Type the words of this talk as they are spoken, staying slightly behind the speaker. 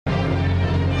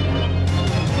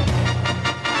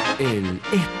Él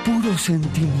es puro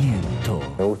sentimiento.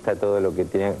 Me gusta todo lo que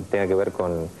tenga que ver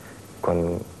con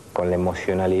la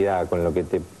emocionalidad, con lo que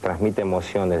te transmite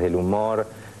emoción, desde el humor,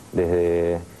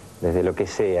 desde lo que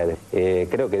sea.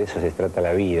 Creo que de eso se trata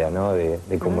la vida, ¿no? De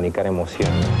comunicar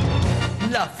emoción.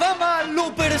 La fama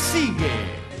lo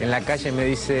persigue. En la calle me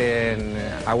dicen,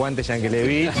 aguante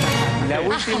Yankelevich. La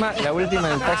última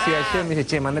en el taxi de ayer me dice,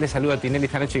 che, mandale saludo a Tinelli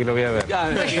esta noche que lo voy a ver.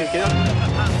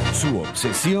 Su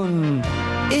obsesión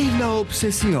es la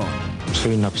obsesión.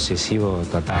 Soy un obsesivo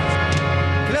total.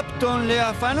 Clapton le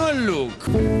afanó el look.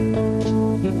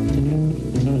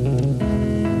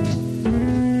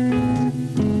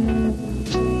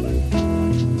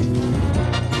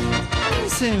 ¿Quién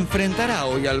se enfrentará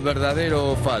hoy al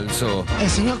verdadero o falso? El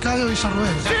señor Claudio Villarruel.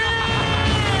 ¡Sí!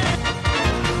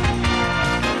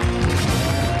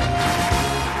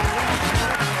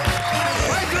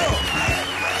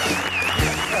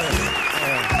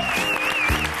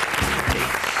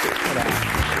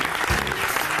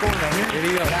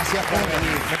 Querido, gracias por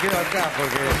venir. Me quedo acá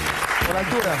porque... Por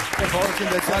altura, por favor,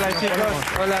 siéntese. Hola chicos,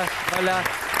 hola.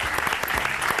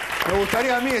 Me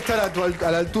gustaría a mí estar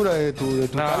a la altura de tu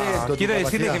talento. Quiero tu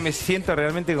decirle que me siento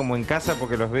realmente como en casa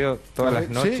porque los veo todas las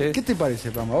noches. ¿Sí? ¿Qué te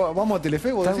parece, Pama? ¿Vamos a Telefe?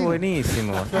 Está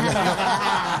buenísimo.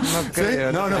 No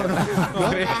creo. No.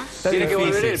 Tiene que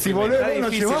volver. Si volvemos, está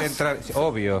difícil entrar.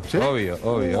 Obvio.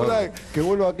 Que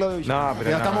vuelva Claudio Villarruel. No, pero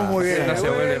ya estamos muy bien. No se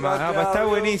vuelve más. No, pero está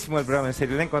buenísimo el programa, en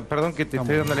serio. Perdón que te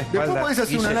estoy dando la espalda. Después podés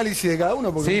hacer un análisis de cada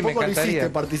uno, porque sí, un poco lo hiciste,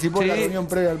 participó en la reunión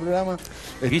previa al programa.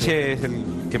 Guille es el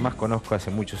que más conozco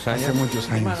hace muchos años. Hace muchos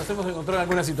años. Nos hemos encontrado en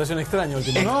alguna situación extraña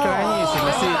últimamente.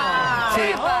 Extrañísima, sí.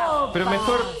 Pero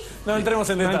mejor no entremos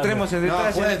en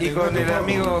detalle. Y con el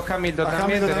amigo Hamilton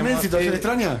también. ¿También situación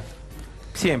extraña?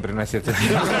 Siempre, ¿no es cierto? Con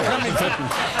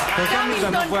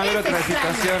Hamilton no puede haber otra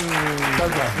situación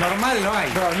normal, no hay.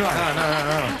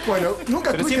 No. Bueno,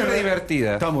 nunca pero siempre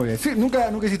divertida. Está muy bien. Sí,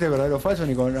 nunca hiciste verdadero o falso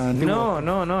ni con antiguo.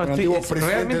 No.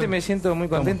 Realmente me siento muy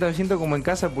contento, me siento como en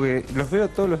casa porque los veo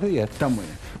todos los días. Está muy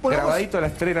bien. Bueno, grabadito a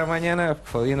las 3 de la mañana,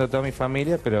 jodiendo a toda mi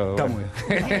familia, pero... Está muy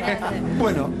bien.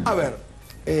 Bueno, a ver.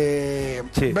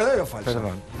 ¿Verdadero o falso?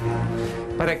 Perdón.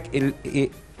 Para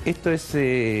esto es...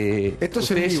 esto es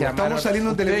en vivo, estamos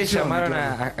saliendo en televisión. ¿Ustedes llamaron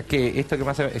a qué? ¿Esto que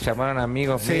más llamaron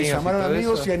amigos míos? Sí, llamaron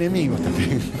amigos y enemigos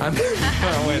también.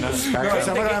 Bueno.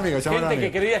 Llamaron amigos. Gente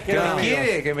que creías que era amigos.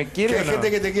 Que me quiere. Hay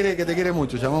gente que te quiere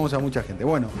mucho, llamamos a mucha gente.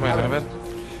 Bueno, a ver.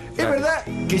 ¿Es verdad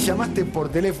que llamaste por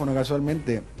teléfono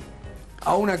casualmente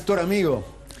a un actor amigo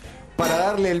para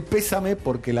darle el pésame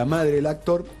porque la madre del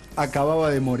actor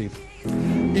acababa de morir?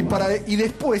 Y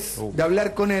después de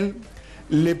hablar con él,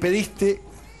 le pediste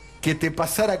que te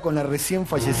pasara con la recién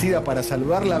fallecida para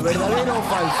salvarla, ¿verdadero o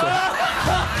falso?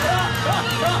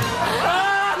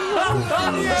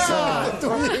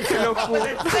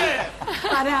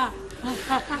 Pará.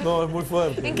 No, es muy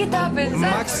fuerte. ¿En qué estaba pensando?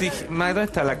 ¿Dónde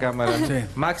está la cámara? Sí.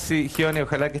 Maxi, Gione,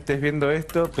 ojalá que estés viendo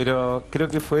esto, pero creo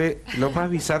que fue lo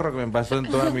más bizarro que me pasó en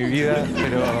toda mi vida,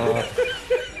 pero...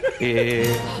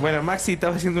 bueno, Maxi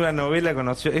estaba haciendo una novela,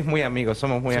 conoció, es muy amigo,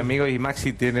 somos muy amigos y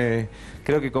Maxi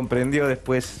creo que comprendió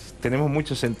después, tenemos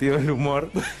mucho sentido del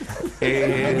humor.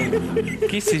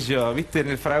 ¿Qué sé yo? ¿Viste? En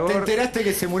el fragor... ¿Te enteraste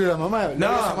que se murió la mamá?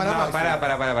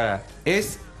 Pará.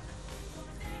 Es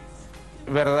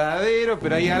verdadero,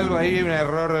 pero hay algo ahí, un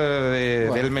error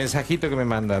del mensajito que me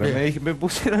mandaron. Me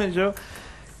pusieron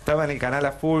estaba en el canal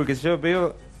a full, qué sé yo,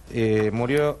 veo,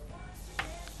 murió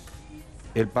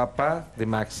el papá de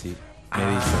Maxi, me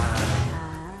dice.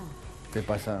 ¿Qué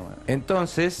pasa, man?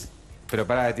 Entonces, pero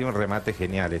tiene un remate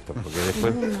genial esto, porque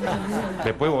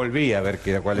después volví a ver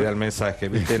cuál era el mensaje,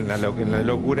 ¿viste? En la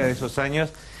locura de esos años.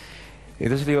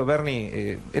 Entonces le digo,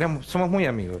 Bernie, somos muy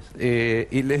amigos.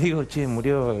 Y le digo, che,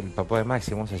 murió el papá de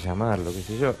Maxi, vamos a llamarlo, qué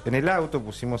sé yo. En el auto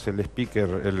pusimos el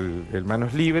speaker, el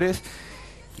manos libres,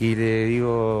 y le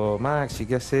digo, Maxi,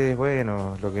 ¿qué haces?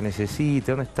 Bueno, lo que necesites,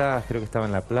 ¿dónde estás? Creo que estaba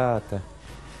en La Plata.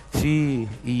 Sí,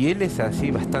 y él es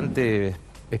así bastante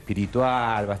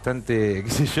espiritual, bastante, qué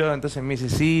sé yo, entonces me dice,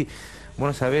 sí,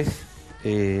 bueno, sabés,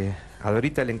 a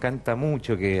Dorita le encanta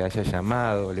mucho que haya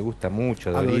llamado, le gusta mucho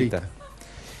a Dorita.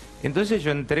 Entonces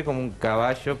yo entré como un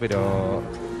caballo, pero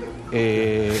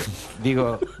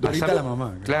digo, Dorita la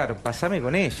mamá. Claro, pasame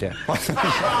con ella.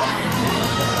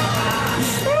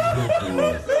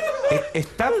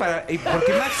 Está para...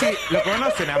 Porque Maxi, lo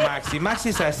conocen a Maxi. Maxi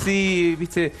es así,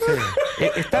 ¿viste? Sí.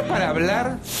 Está para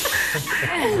hablar.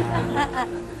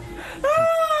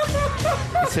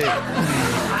 Sí.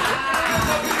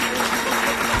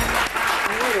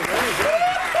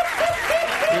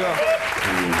 Digo,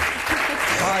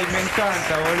 Ay, me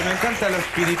encanta, boludo, me encanta lo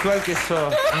espiritual que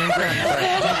sos. Me encanta, me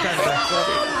encanta.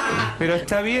 Pero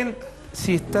está bien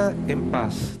si está en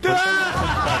paz.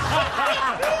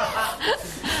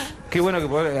 Qué bueno que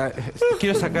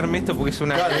quiero sacarme esto porque es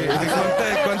una...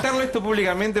 contarlo esto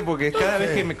públicamente porque cada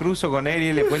vez que me cruzo con él y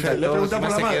él le cuenta todo, se me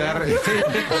hace quedar...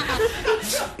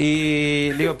 Y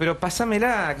le digo, pero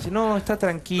pásamela. No, está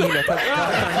tranquila, está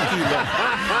tranquila.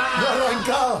 No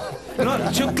arrancado.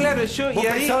 No, yo, claro, yo... ¿Vos y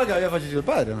ahí, pensabas que había fallecido el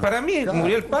padre, ¿no? para mí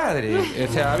murió el padre.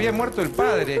 O sea, había muerto el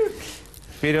padre.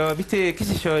 Pero, viste, qué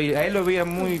sé yo, a él lo veía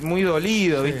muy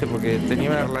dolido, viste, porque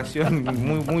tenía una relación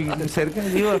muy cercana.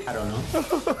 Digo,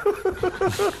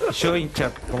 yo hincha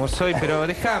como soy, pero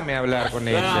déjame hablar con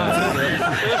ella.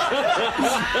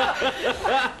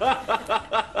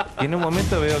 Y en un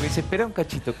momento veo que dice, espera un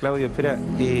cachito, Claudio, espera.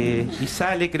 Y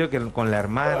sale, creo que con la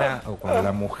hermana, o con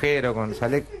la mujer, o con...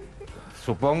 Sale,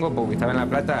 supongo, porque estaba en La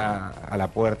Plata, a la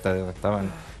puerta de donde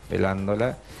estaban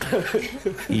pelándola.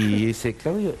 Y dice,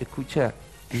 Claudio, escucha...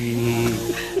 ¿Y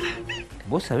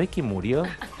vos sabés quién murió?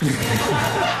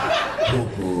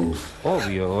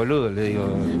 Obvio, boludo, le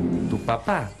digo, ¿tu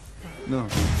papá? No.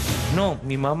 No,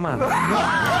 mi mamá.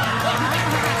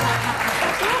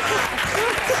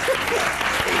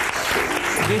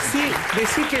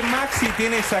 Decí que Maxi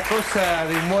tiene esa cosa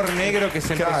de humor negro que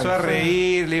se empezó a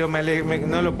reír. Le digo,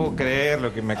 no lo puedo creer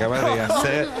lo que me acabas de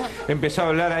hacer. Empezó a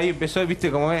hablar ahí, empezó, viste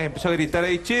cómo es, empezó a gritar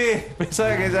ahí, che,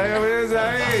 pensaba que sabía, pero no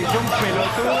sabía. Y yo un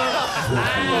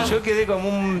pelotudo. Yo quedé como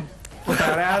un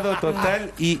tarado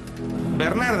total. Y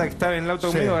Bernarda, que estaba en el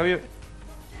auto conmigo, había...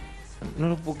 No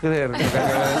lo puedo creer lo que acaba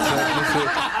de hacer.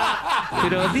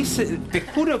 Pero dice, te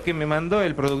juro que me mandó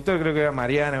el productor, creo que era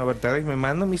Mariana o Bertagay, me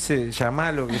mandó, me dice,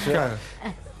 llamalo, que sea.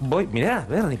 Voy, mirá,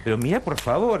 Bernie, pero mirá, por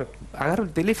favor. Agarro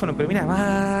el teléfono, pero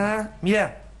mirá,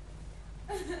 mirá.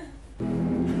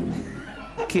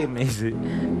 ¿Qué me dice?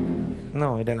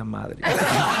 No, era la madre. Y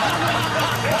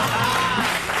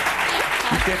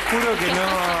te juro que no.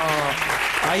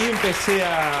 Ahí empecé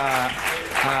a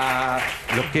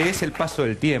lo que es el paso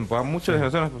del tiempo. A muchos de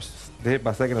nosotros pues, debe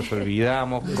pasar que nos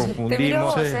olvidamos,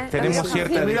 confundimos, tenemos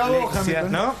cierta dislexia,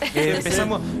 ¿no?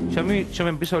 Empezamos, yo me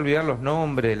empiezo a olvidar los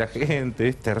nombres de la gente,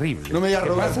 es terrible. No me digas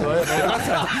Roberto, ¿Te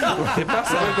pasa? ¿Te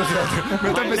pasa? Me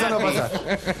está empezando a pasar.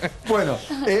 Bueno,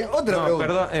 otra pregunta.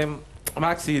 Perdón,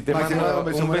 Maxi, te mando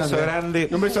un beso grande.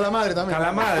 Un beso a la madre también. A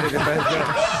la madre que está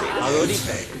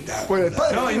Adorita. Bueno, el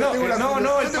padre.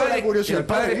 el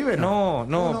padre vive, no,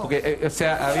 porque, o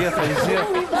sea, había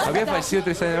fallecido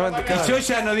 3 años antes. Y yo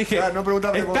ya no dije, no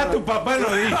preguntaste está tu papá,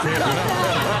 no dije.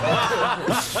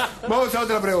 Vamos a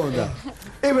otra pregunta.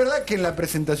 ¿Es verdad que en la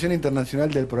presentación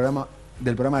internacional del programa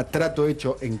Trato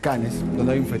Hecho en Cannes,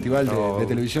 donde hay un festival de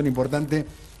televisión importante,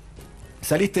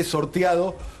 saliste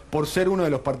sorteado por ser uno de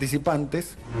los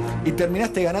participantes y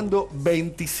terminaste ganando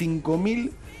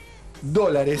 $25.000?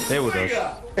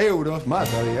 Euros, más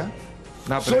todavía.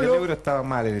 No, pero el euro estaba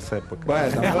mal en esa época.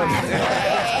 Bueno, tampoco.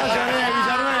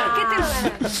 ¿Qué te lo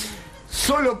ganas?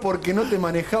 Solo porque no te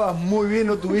manejabas muy bien,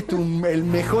 no tuviste el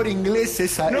mejor inglés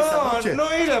esa noche.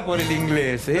 No era por el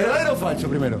inglés. ¿Verdadero o falso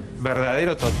primero?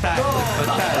 Verdadero total.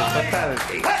 Total.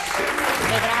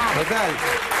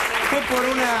 Fue por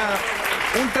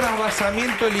un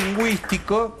trasvasamiento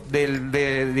lingüístico de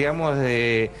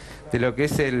lo que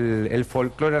es el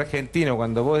folclore argentino.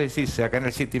 Cuando vos decís acá en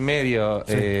el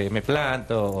 7:30 me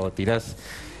planto o tirás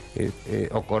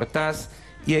o cortás,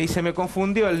 y ahí se me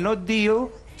confundió el not deal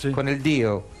con el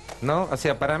deal, ¿no? O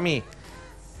sea, para mí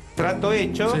trato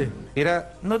hecho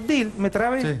era not deal, me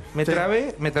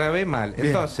trabé mal. Bien.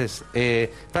 Entonces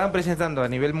estaban presentando a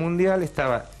nivel mundial,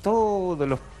 estaba todos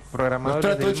los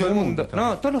programadores del mundo.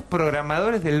 No, todos los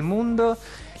programadores del mundo.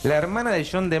 La hermana de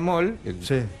John de Mol,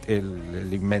 el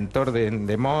inventor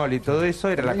de Mol y todo eso,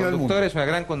 era la conductora, es una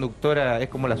gran conductora, es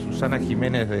como la Susana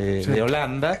Jiménez de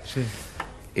Holanda,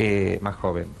 más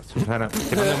joven. Susana,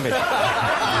 te mando un beso.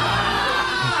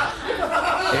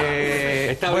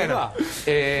 ¿Está buena?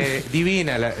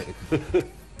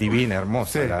 Divina,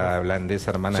 hermosa, la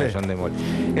holandesa hermana de John de Mol.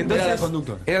 Entonces,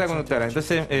 era la conductora.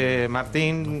 Entonces,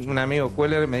 Martín, un amigo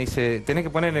Queller, me dice, tenés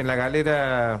que poner en la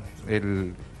galera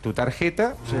tu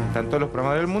tarjeta, están todos los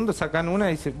programadores del mundo, sacan una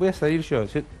y dice, voy a salir yo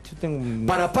tengo un...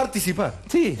 Para participar.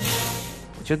 Sí.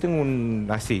 Yo tengo un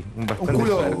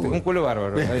culo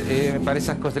bárbaro. Para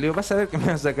esas cosas. Le digo, vas a ver qué me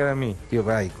van a sacar a mí.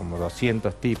 Digo, hay como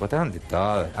 200 tipos, estaban de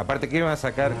todo. Aparte, ¿qué me van a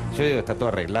sacar? Yo digo, está todo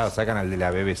arreglado. Sacan al de la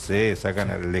BBC,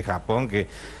 sacan al de Japón, que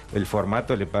el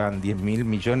formato le pagan $10.000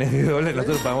 millones.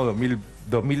 Nosotros pagamos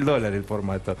 $2.000 el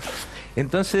formato.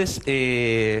 Entonces,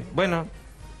 bueno,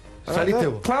 Saliste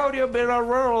vos. Claudio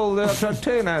Villarruel de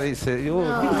Argentina, dice. Digo,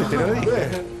 ¿viste? Te lo dije.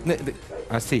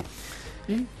 Así.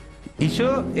 Y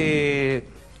yo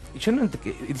no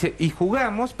dice, y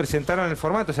jugamos, presentaron el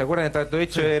formato, ¿se acuerdan? El trato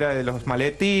hecho era de los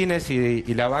maletines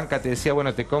y la banca te decía,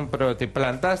 bueno, te compro, te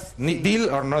plantas, deal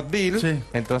or not deal. Sí.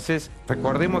 Entonces,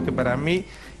 recordemos que para mí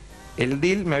el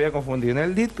deal me había confundido en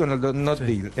el deal con el not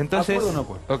deal. Entonces, ¿acuerdo o no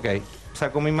acuerdo? Ok,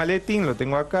 saco mi maletín, lo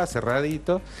tengo acá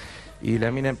cerradito y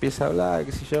la mina empieza a hablar,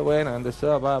 qué sé yo, bueno, ¿dónde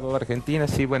sos? Va a Argentina,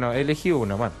 sí, bueno, elegí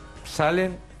uno, bueno,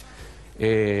 salen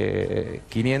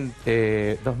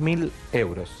 2.000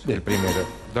 euros el primero,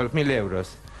 2.000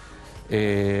 euros,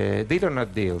 deal or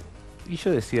not deal. Y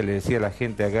yo le decía a la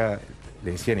gente acá,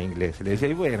 le decía en inglés, le decía,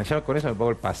 y bueno, ya con eso me pago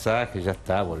el pasaje, ya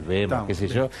está, volvemos, qué sé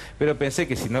yo, pero pensé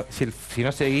que si no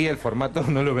seguía el formato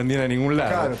no lo vendían a ningún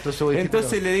lado. Claro,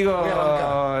 entonces le digo,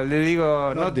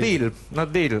 not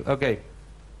deal, ok,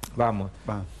 vamos.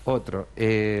 Otro,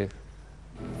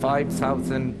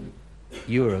 5,000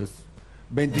 euros.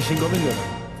 25.000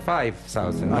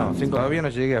 5,000, no, todavía no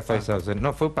llegué a 5,000,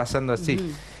 no, fue pasando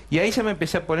así. Y ahí ya me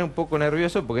empecé a poner un poco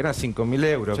nervioso porque eran 5.000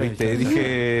 euros, ¿viste?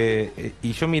 Dije,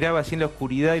 y yo miraba así en la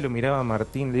oscuridad y lo miraba a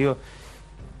Martín, le digo,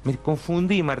 me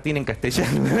confundí, Martín, en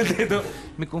castellano,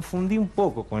 me confundí un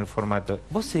poco con el formato.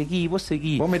 Vos seguí. Vos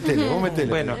metele.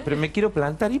 Bueno, pero me quiero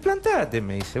plantar, y plantate,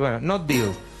 me dice, bueno, not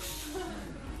deal.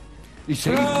 Y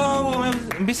seguí. No,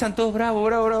 empiezan todos bravo.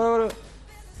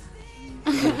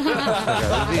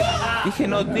 Dije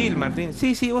no deal, Martín.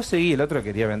 Sí, vos seguí. El otro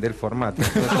quería vender el formato.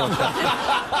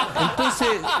 Entonces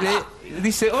le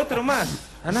dice otro más.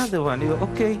 Another one. Digo,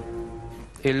 ok.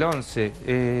 El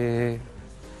 11.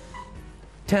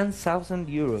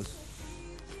 10,000 euros.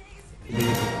 Le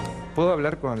digo, ¿puedo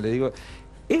hablar con? Le digo,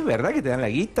 ¿es verdad que te dan la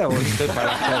guita o estoy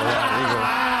para digo,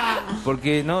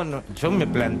 porque no, yo me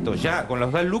planto ya. Con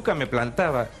los 2 lucas me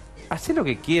plantaba. Hacé lo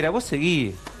que quiera, vos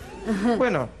seguí.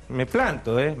 Bueno, me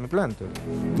planto.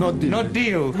 No deal. No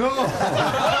deal. No.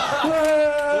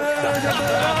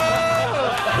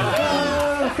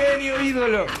 Genio,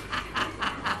 ídolo.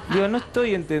 Digo, no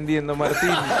estoy entendiendo, Martín.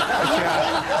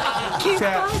 O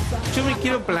sea, yo me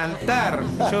quiero plantar.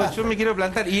 Yo me quiero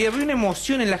plantar. Y había una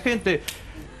emoción en la gente.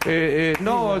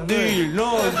 No deal.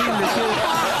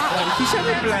 Y ya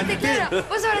me planté. Claro,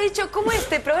 vos habrás dicho, ¿cómo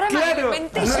este programa claro, lo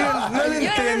inventé yo? No lo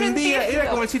entendía, era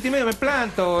como el 7:30, me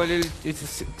planto,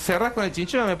 cerrás con el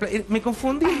chinchón, me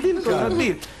confundí el deal con el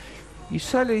deal. Y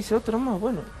sale y dice otro más,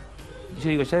 bueno. Yo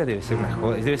digo, ya debe ser una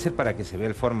joda, debe ser para que se vea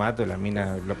el formato, la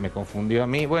mina me confundió a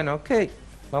mí. Bueno, ok,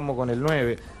 vamos con el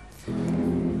 9.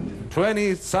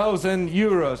 20,000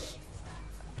 euros.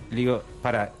 Le digo,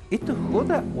 ¿esto es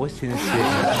joda o es en serio?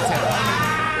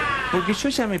 Porque yo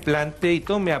ya me planté y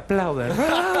todos me aplauden.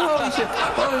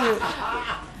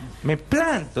 Me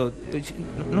planto.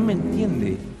 No me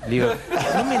entiende. Le digo,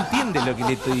 no me entiende lo que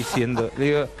le estoy diciendo. Le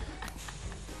digo,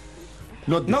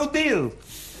 no deal.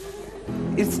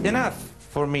 It's enough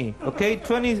for me. ¿Ok?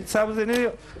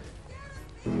 20,000.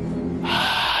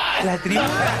 La tribuna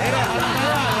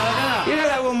era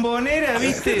la bombonera,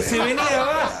 ¿viste? Se venía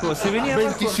abajo.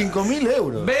 25.000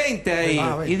 euros. 20 ahí.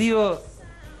 Y digo...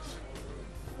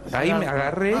 Ahí me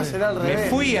agarré, me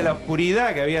fui a la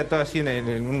oscuridad, que había todo así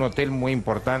en un hotel muy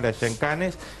importante allá en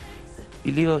Cannes,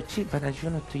 y le digo, che, yo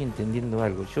no estoy entendiendo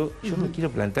algo, yo me quiero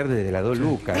plantar desde las 2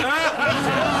 lucas.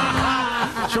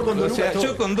 Yo con 2 lucas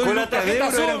de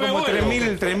euros eran como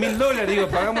 3.000 dólares, digo,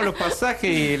 pagamos los pasajes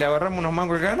y le agarramos unos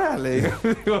mangos al canal, le digo,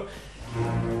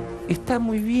 está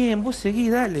muy bien, vos seguí,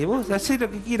 dale, vos hacés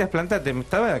lo que quieras, plantate. Me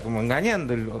estaba como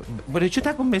engañando. Bueno, yo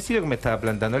estaba convencido que me estaba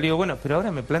plantando. Le digo, bueno, pero ahora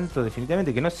me planto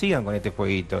definitivamente, que no sigan con este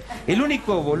jueguito. El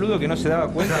único boludo que no se daba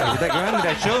cuenta de que estaba quemando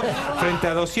era yo frente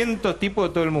a 200 tipos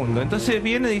de todo el mundo. Entonces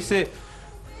viene y dice,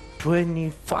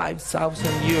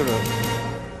 25,000 euros.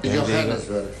 Y yo digo,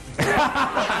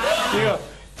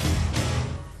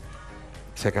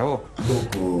 se acabó.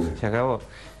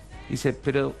 Dice,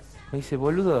 pero, me dice,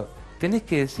 boludo, tenés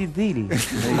que decir deal, me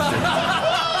dice.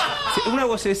 Una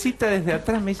vocecita desde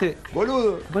atrás me dice,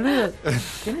 boludo,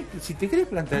 si te querés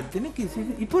plantar, tenés que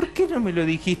decir, ¿y por qué no me lo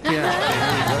dijiste antes?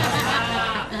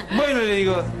 Bueno, le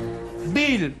digo,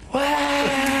 deal.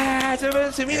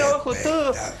 Se vino abajo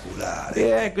todo.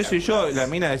 Qué sé yo, la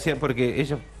mina decía, porque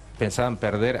ellos pensaban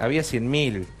perder, había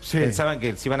 100.000. Pensaban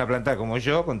que se iban a plantar como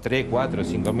yo con 3, 4,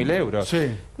 5.000 euros.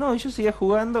 No, yo seguía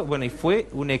jugando, bueno, y fue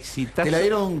un exitazo. ¿Te la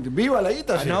dieron viva la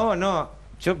guita? No,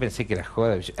 yo pensé que era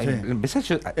joda.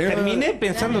 Terminé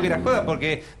pensando que era joda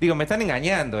porque, digo, me están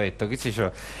engañando esto, qué sé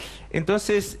yo.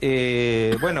 Entonces,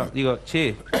 bueno, digo,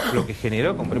 che, lo que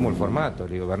generó, compremos el formato.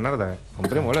 Le digo, Bernarda,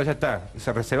 comprémoslo, ya está.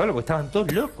 Se reservaron porque estaban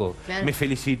todos locos. Claro. Me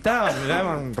felicitaban, me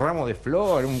daban un ramo de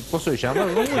flor, un coso de llamado.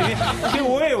 Muy bien. ¡Qué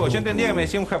huevo! Yo entendía que me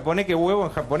decía un japonés, qué huevo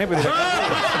en japonés, pero... ¡Que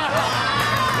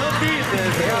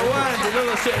aguante,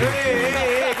 loco!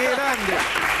 ¡Qué grande!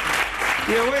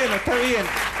 Digo, bueno, está bien.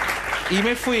 Y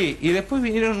me fui. Y después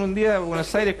vinieron un día a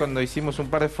Buenos Aires cuando hicimos un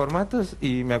par de formatos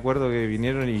y me acuerdo que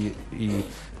vinieron y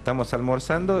estamos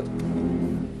almorzando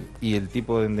y el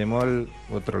tipo de Endemol,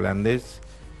 otro holandés,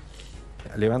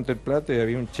 levanto el plato y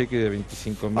había un cheque de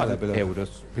 25.000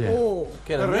 euros.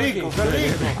 Qué rico, qué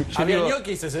rico. ¿Había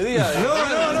ñoquis ese día?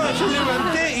 No, yo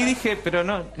levanté y dije, pero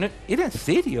no, ¿era en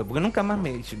serio? Porque nunca más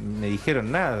me dijeron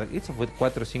nada. Eso fue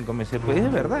 4 o 5 meses después.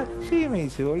 ¿Es verdad? Sí, me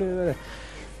dice, boludo, es verdad.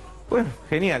 Bueno,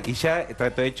 genial. Y ya,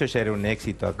 trato hecho, ya era un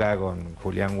éxito acá con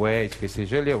Julián Weich, qué sé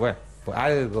yo. Le digo, bueno, pues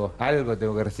algo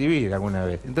tengo que recibir alguna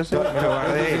vez. Entonces me lo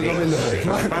guardé.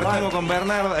 Partimos con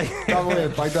Bernarda. Estamos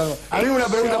bien, pactando. Tengo una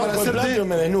pregunta para hacerte. Yo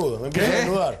me desnudo, me empiezo a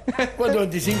desnudar. ¿Cuánto?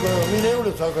 25.000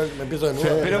 euros, me empiezo a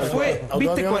desnudar. Pero fue,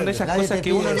 viste cuando esas cosas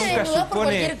que uno nunca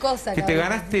supone que te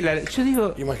ganaste la... Yo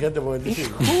digo, imagínate por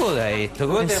 25. es joda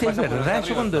esto, pensé, es verdad.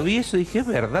 Yo cuando vi eso dije, es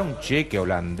verdad, un cheque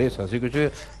holandés. Así que yo...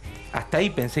 Hasta ahí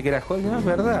pensé que era joder, no es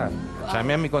verdad.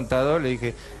 Llamé a mi contador, le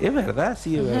dije, ¿es verdad?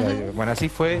 Sí, es verdad. Bueno, así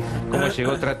fue como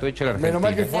llegó Trato Hecho a la Argentina. Menos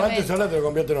mal que fue antes, ahora te lo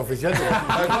convierto en oficial.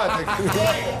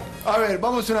 A ver,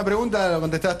 vamos a hacer una pregunta, la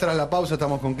contestás tras la pausa,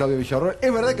 estamos con Claudio Villarruel.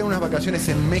 ¿Es verdad que en unas vacaciones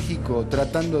en México,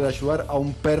 tratando de ayudar a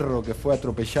un perro que fue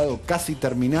atropellado, casi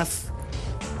terminás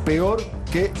peor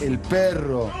que el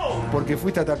perro? Porque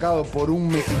fuiste atacado por un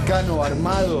mexicano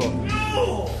armado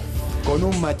con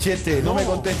un machete. No me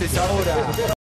contestes ahora.